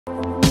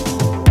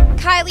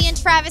Kylie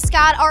and Travis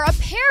Scott are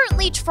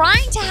apparently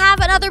trying to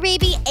have another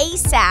baby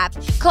ASAP.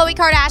 Khloe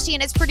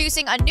Kardashian is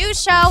producing a new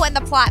show and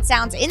the plot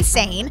sounds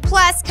insane.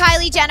 Plus,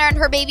 Kylie Jenner and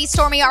her baby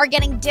Stormi are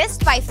getting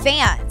dissed by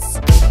fans.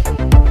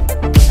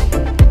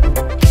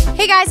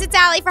 Hey guys, it's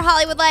Allie for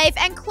Hollywoodlife,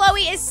 and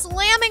Khloe is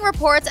slamming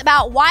reports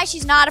about why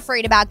she's not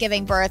afraid about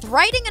giving birth,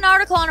 writing an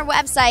article on her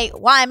website,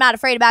 Why I'm Not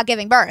Afraid About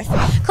Giving Birth.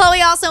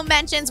 Khloe also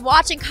mentions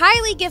watching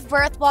Kylie give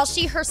birth while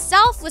she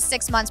herself was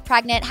 6 months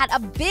pregnant had a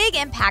big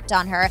impact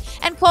on her,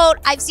 and quote,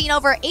 I've seen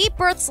over 8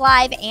 births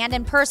live and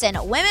in person.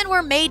 Women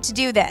were made to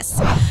do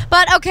this.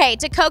 But okay,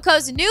 to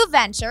Coco's new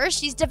venture,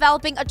 she's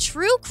developing a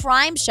true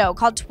crime show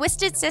called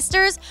Twisted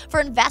Sisters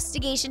for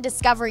Investigation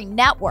Discovery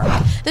Network.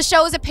 The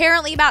show is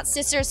apparently about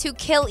sisters who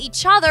kill each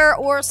other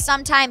or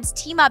sometimes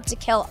team up to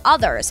kill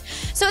others.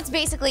 So it's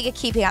basically a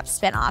Keeping Up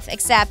spinoff,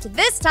 except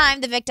this time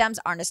the victims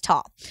aren't as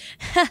tall.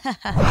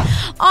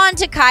 On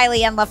to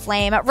Kylie and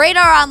LaFlame.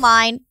 Radar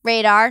Online,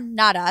 Radar,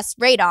 not us,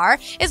 Radar,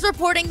 is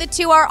reporting the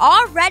two are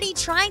already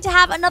trying to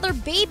have another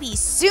baby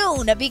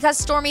soon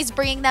because Stormi's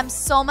bringing them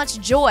so much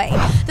joy.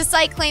 The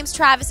site claims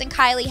Travis and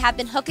Kylie have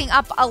been hooking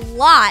up a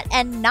lot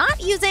and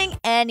not using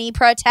any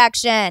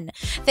protection.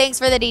 Thanks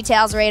for the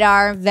details,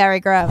 Radar. Very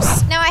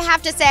gross. Now, I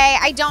have to say,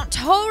 I don't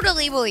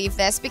totally believe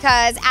this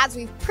because, as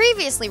we've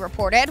previously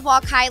reported,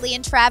 while Kylie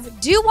and Trav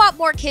do want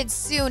more kids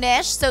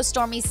soonish, so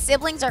Stormi's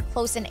siblings are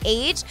close in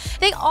age,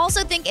 they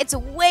also think it's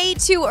way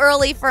too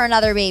early for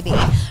another baby.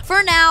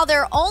 For now,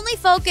 they're only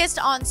focused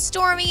on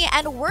Stormi,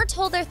 and we're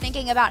told they're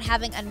thinking about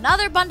having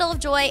another bundle of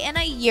joy in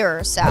a year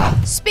or so.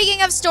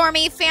 Speaking of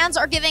Stormi, fans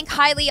are giving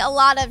Kylie a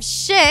lot of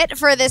shit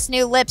for this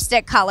new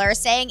lipstick color,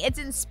 saying it's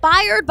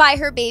inspired by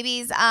her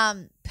baby's,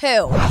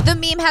 poo. The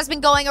meme has been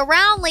going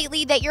around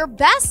lately that your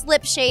best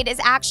lip shade is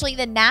actually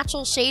the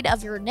natural shade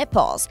of your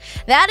nipples.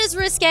 That is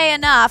risque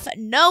enough.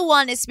 No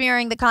one is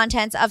smearing the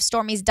contents of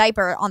Stormi's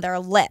diaper on their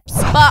lips.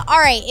 But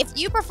alright, if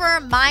you prefer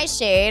my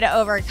shade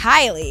over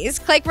Kylie's,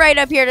 click right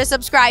up here to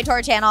subscribe to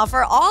our channel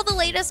for all the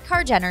latest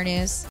Kar Jenner news.